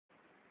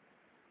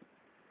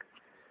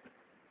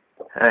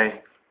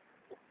Hey.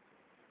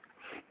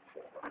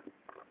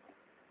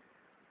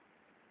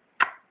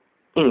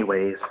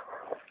 Anyways,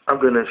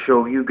 I'm gonna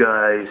show you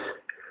guys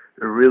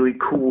a really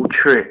cool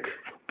trick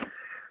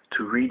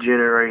to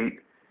regenerate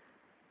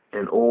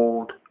an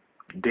old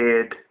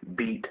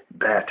deadbeat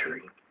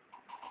battery.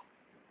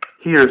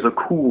 Here's a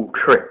cool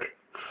trick.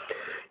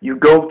 You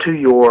go to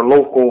your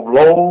local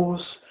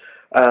Lowe's,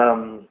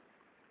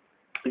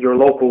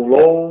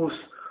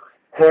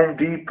 Home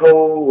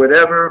Depot,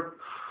 whatever.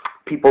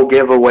 People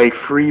give away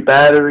free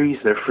batteries.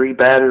 They're free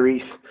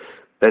batteries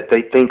that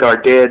they think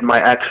are dead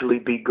might actually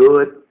be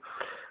good.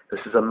 This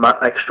is an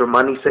extra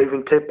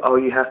money-saving tip. All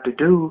you have to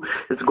do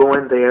is go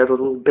in there, the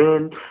little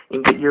bin,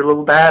 and get your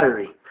little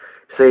battery.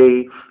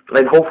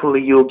 And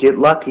hopefully you'll get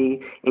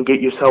lucky and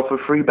get yourself a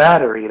free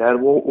battery. That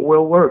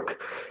will work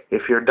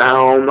if you're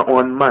down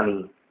on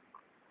money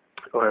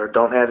or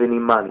don't have any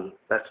money.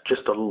 That's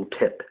just a little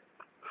tip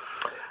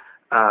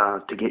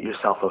to get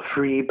yourself a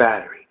free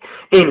battery.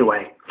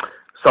 Anyway,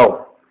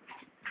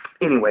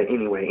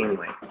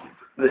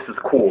 this is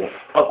cool.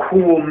 A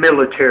cool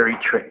military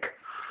trick.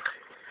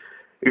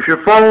 If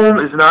your phone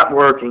is not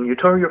working, you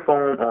turn your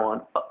phone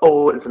on.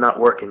 Oh, it's not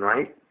working,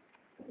 right?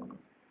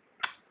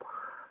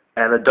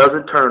 And it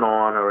doesn't turn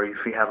on, or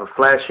if you have a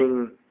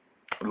flashing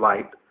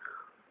light,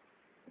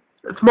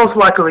 it's most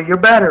likely your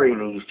battery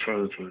needs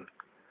changing.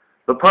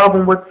 The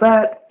problem with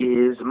that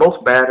is most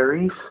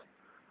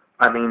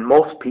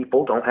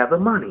people don't have the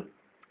money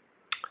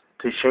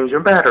to change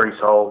their battery.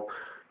 So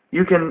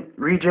you can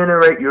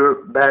regenerate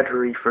your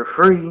battery for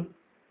free,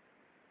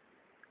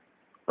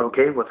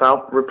 okay,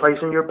 without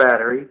replacing your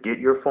battery. Get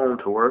your phone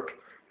to work.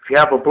 If you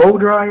have a blow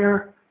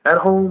dryer at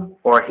home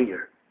or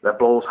here that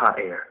blows hot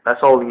air,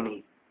 that's all you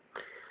need.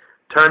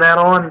 Turn that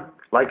on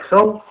like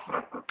so.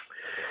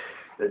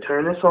 Then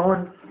turn this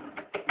on.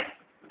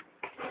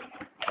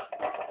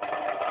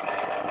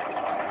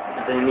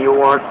 Then you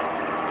want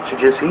to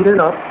just heat it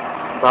up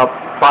about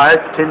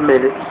 5-10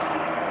 minutes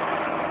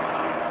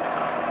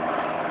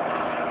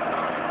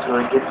till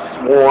it gets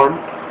warm,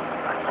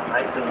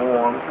 nice and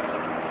warm.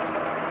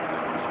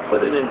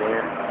 Put it in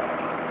there.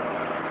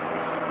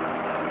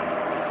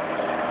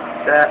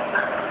 That.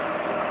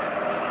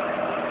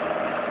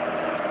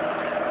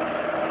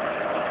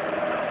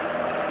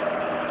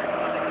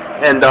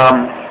 And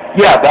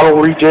yeah,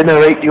 that'll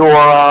regenerate your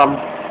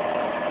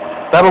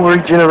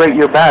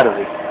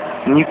battery,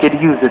 and you can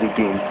use it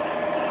again.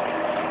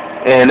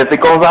 And if it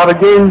goes out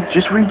again,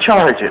 just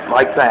recharge it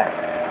like that,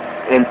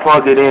 and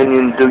plug it in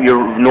and do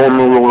your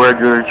normal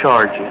regular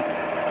charging.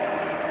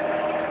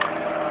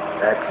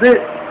 That's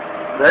it.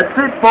 That's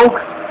it,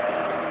 folks.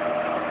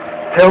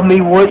 Tell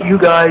me what you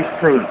guys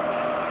think.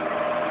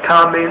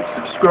 Comment,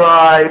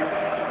 subscribe.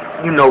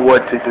 You know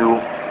what to do.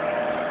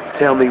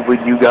 Tell me what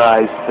you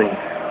guys think.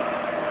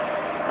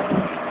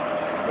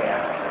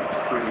 Yeah,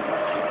 that's pretty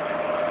much it.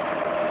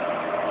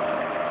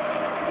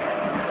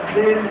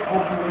 Then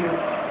hopefully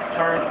it'll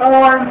turn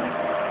on.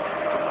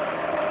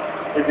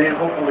 And then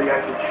hopefully I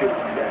can show you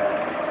guys.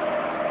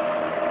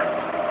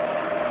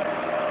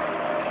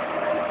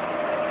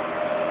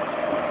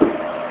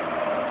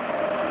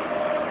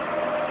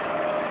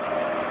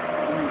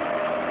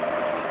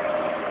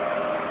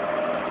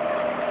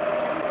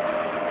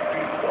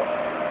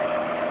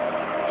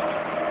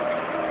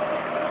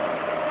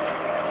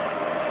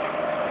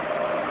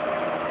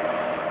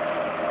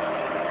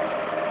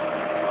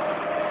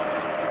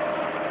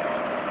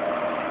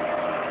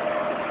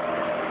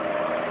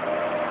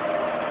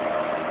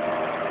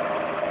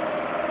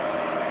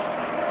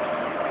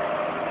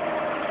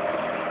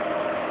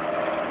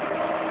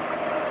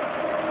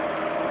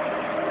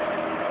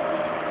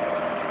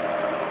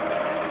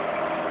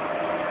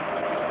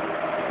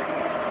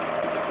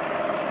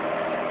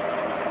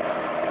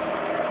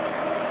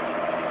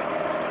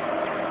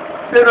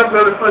 Then I'm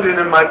going to put it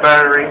in my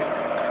battery,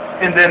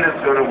 and then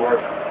it's going to work.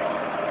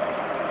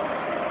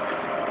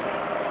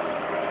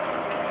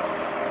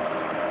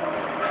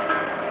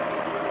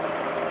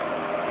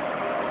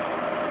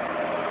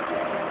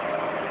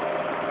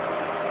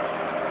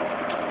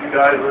 You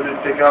guys want to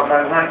take out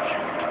my lunch?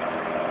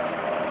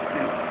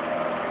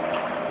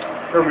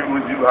 Tell me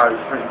what you guys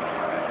think.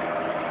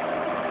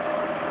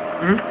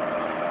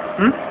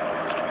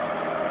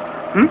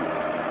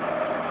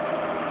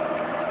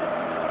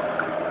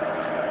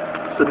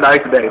 It's a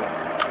nice day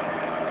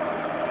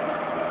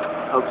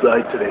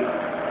outside today.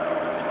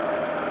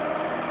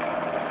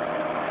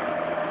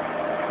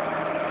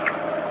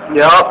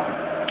 Yep.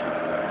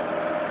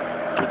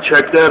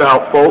 Check that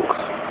out, folks.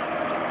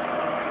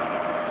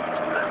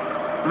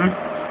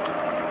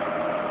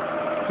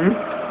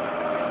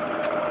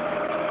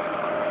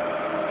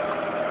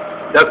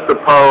 That's the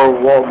power of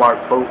Walmart,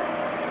 folks.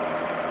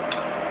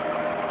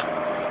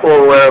 Or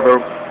wherever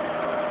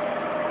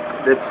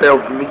that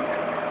sells meat.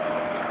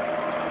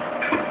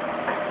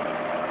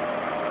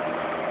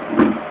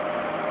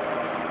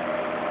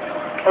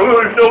 I'm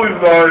going to show you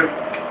guys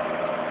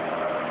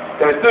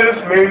that this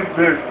means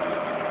business.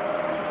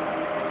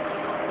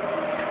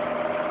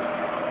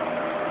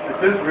 That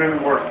this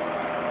really works.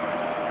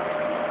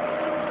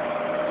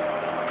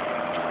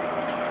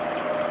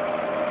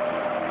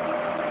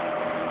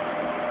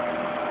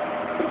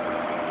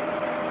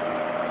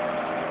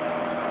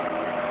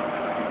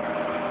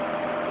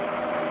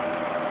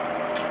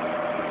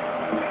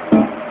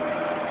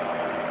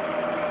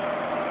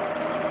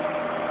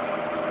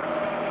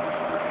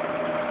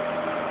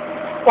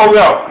 Oh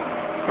no.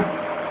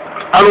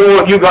 I don't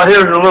want you guys,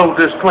 here's a little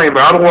disclaimer,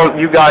 I don't want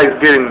you guys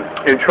getting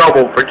in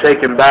trouble for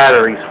taking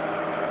batteries.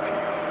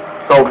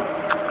 So,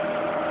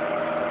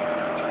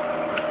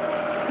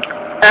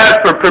 ask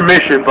for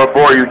permission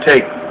before you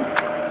take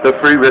the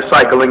free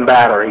recycling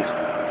batteries.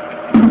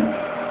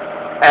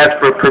 Ask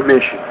for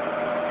permission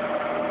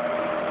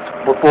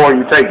before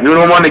you take. You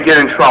don't want to get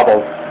in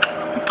trouble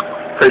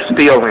for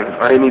stealing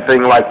or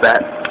anything like that.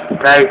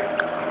 Okay?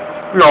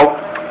 You know,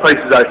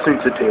 places are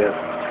sensitive.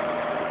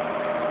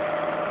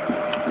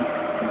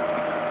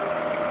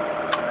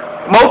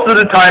 Most of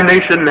the time they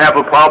shouldn't have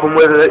a problem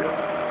with it.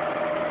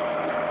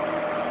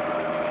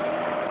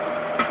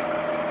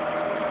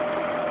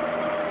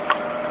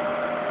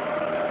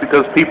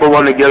 Because people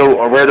want to get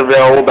rid of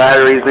their old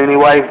batteries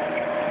anyway.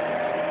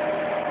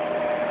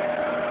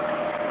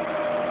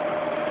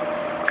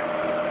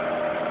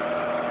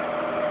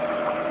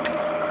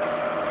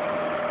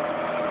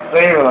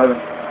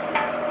 Anyway.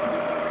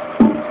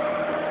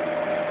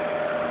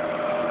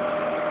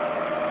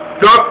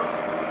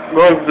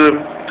 Well,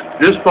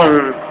 this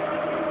phone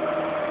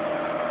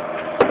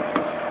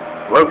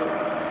works.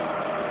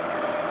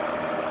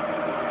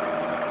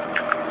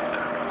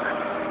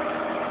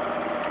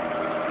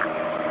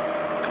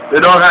 They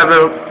don't have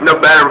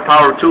enough battery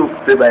power too.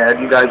 Too bad.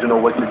 You guys know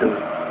what to do.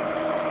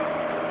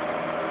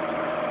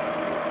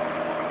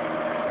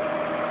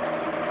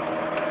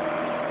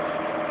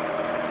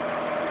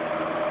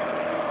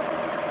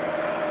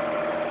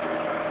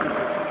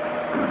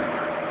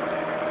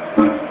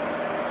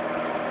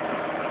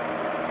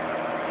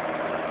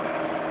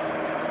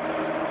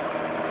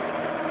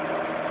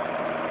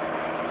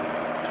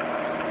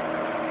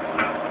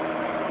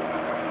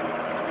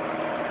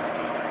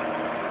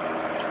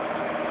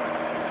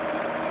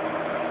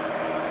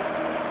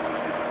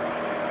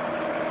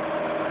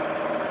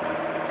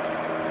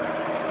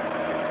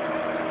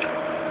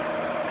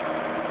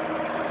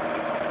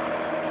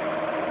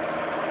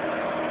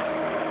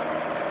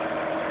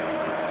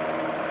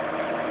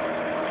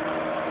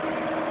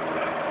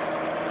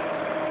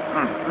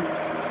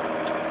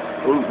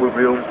 Food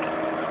review,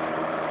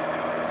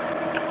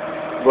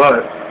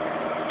 but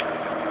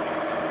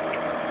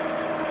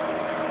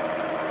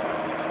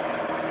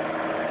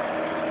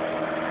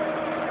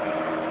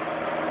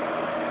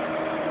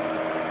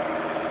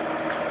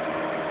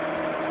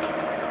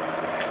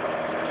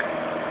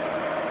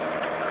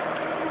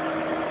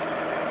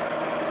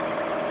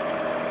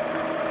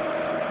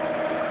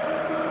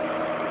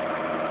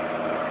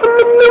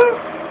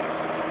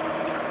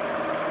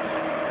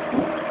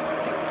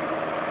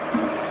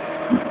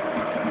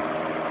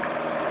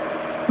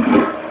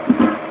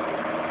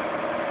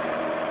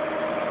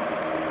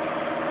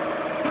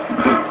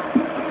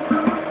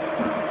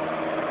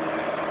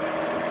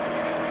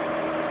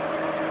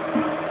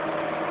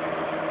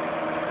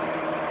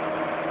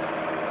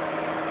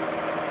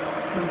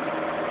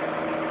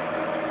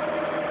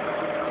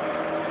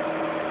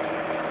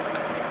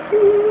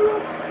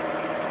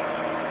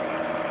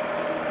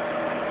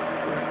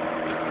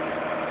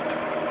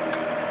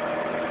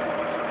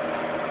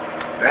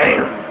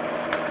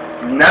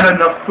damn, not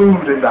enough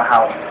food in the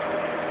house.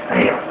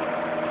 Damn.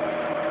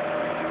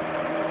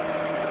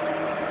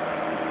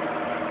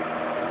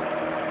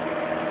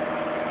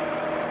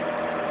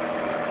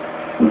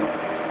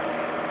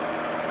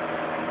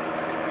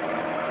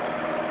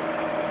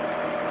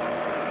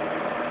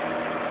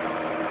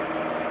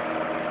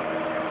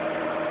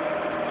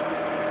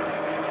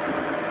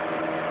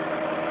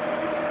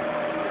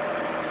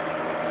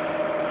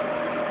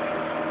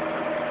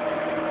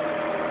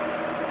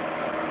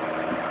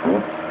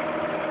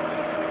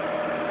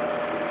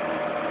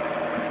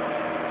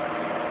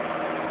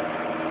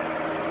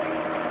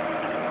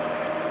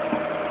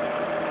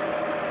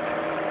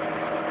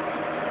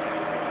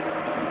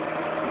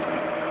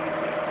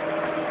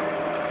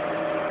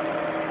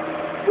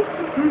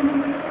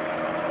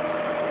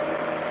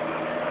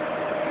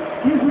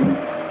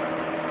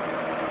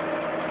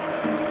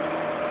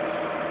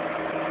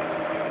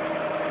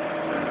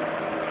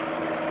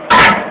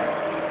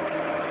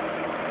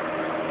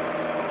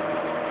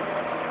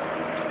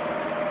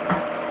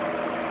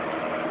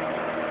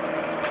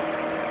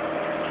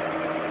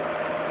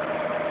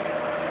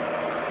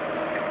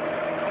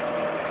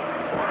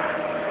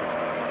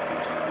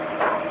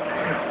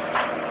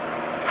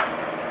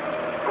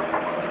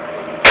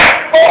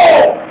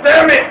 Oh,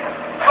 damn it!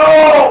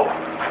 Oh!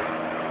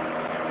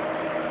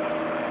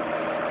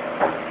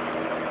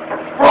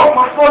 Broke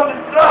my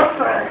fucking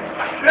Mustang!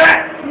 Shit!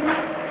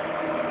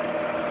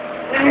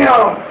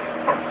 Damn!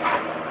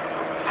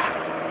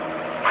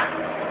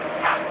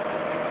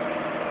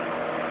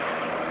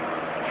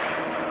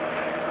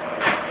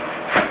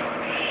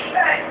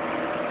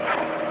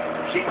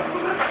 Shit!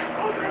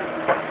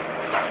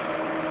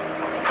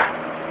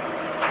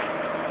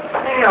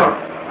 Damn!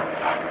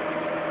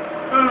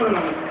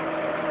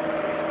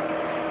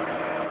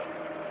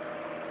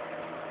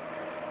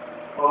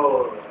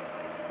 Oh.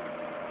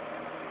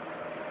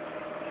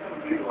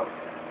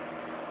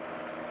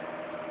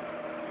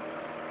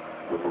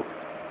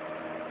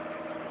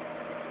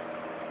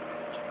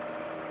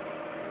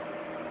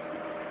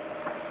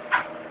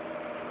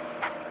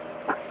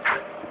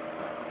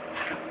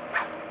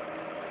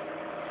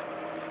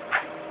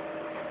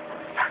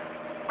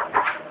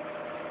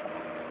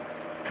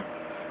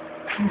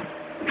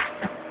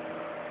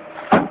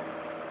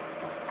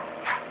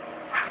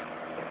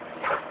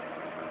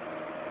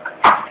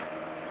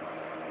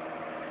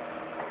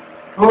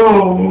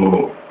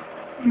 Oh.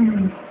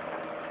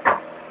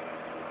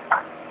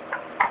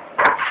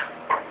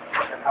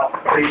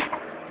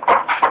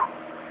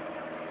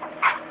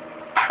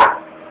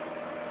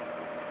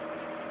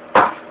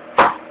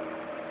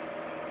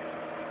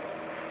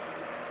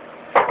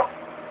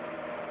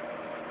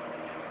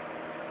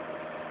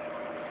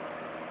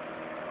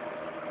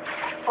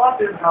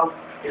 Haunted house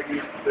is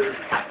the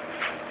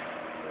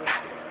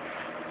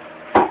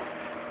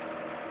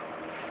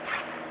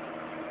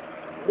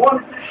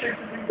wanted this shit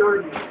to be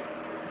dirty.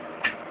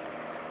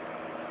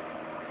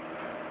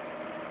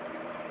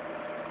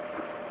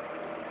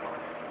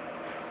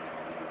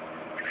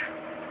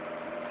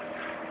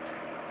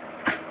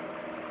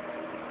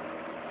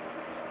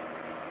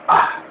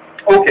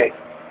 Okay.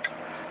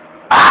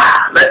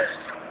 Let's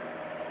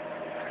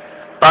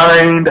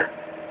find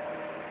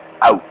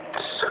out.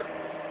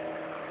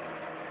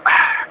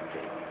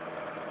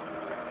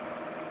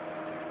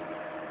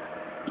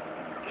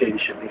 Okay,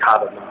 it should be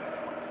hot enough.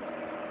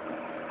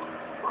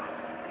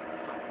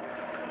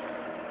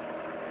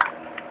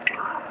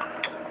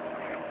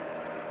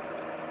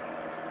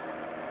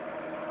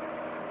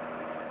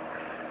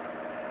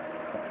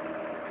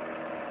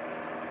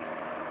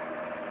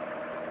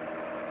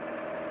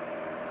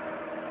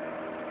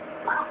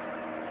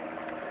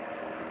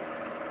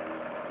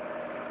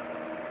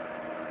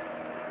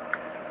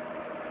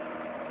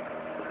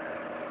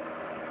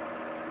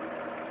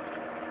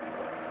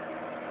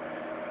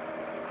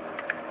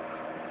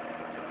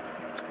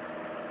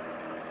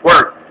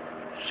 Work.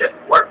 Shit,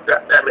 work.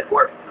 God damn it,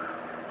 work.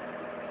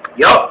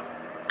 Yup.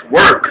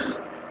 Works.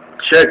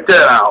 Check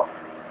that out.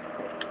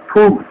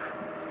 Proof.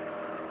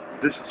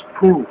 This is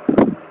proof.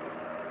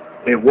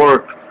 It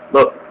worked.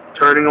 Look,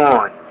 turning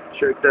on.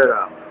 Check that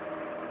out.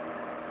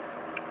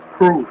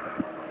 Proof.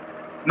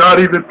 Not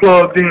even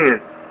plugged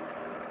in.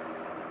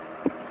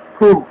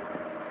 Proof.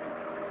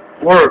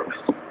 Works.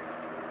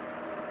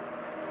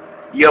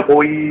 Yeah,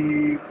 boy.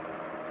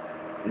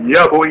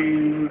 Yeah,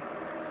 boy.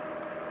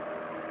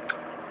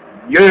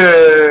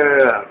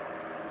 Yeah.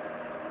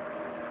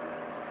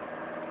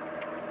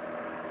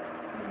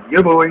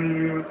 Yeah,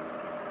 boy.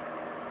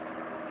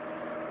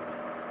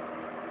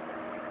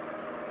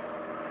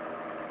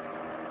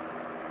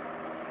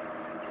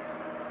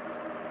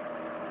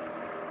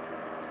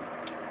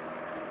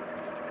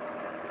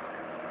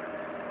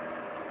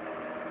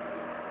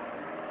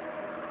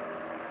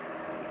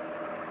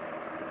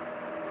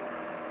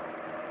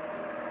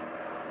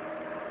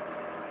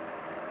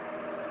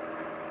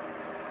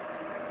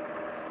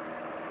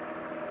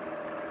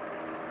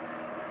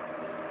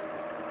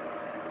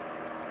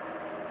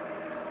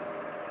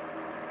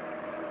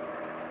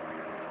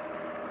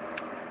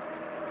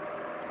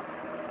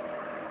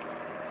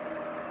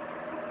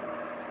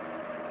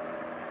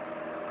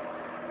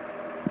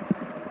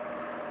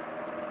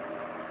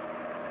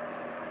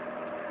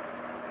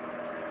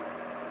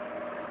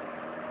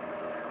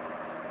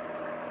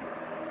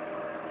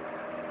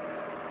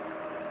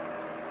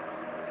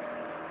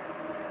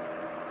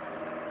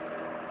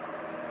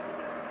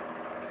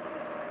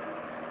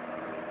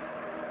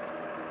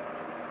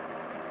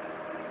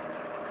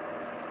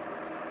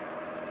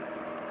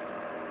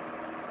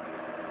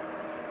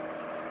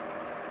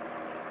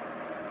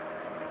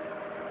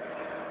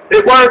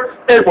 It works,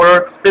 it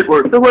works, it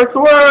works, it works, it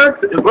works,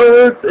 it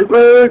works, it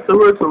works, it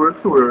works, it works,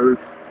 it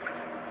works.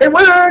 It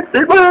works,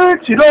 it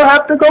works, you don't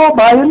have to go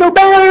buy a new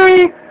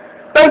battery.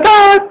 Thank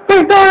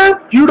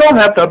God, you don't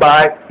have to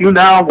buy, you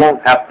now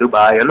won't have to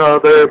buy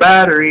another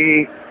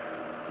battery.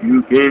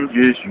 You can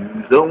just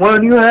use the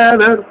one you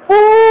have at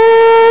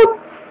home.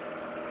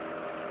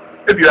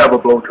 If you have a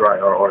blow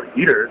dryer or a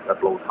heater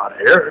that blows hot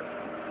air.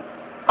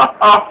 Ha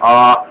ha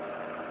ha.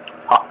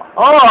 Ha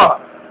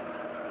ha.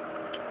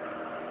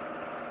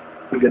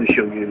 I'm going to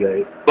show you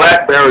guys.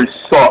 BlackBerry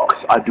sucks.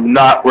 I do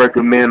not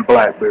recommend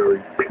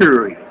BlackBerry,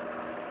 period.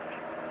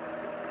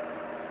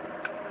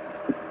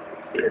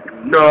 I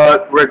do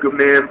not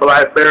recommend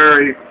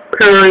BlackBerry,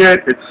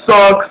 period. It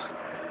sucks.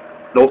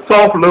 No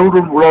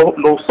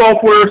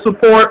software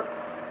support.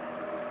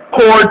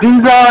 Poor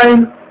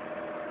design.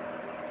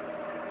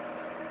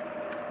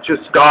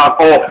 Just god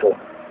awful.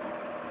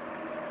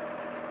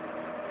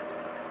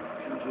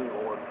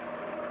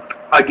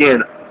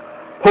 Again,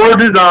 poor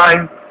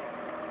design.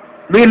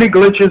 Many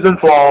glitches and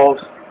flaws,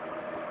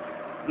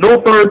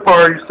 no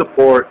third-party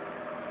support,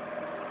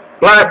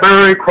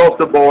 BlackBerry across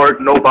the board,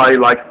 nobody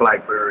likes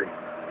BlackBerry.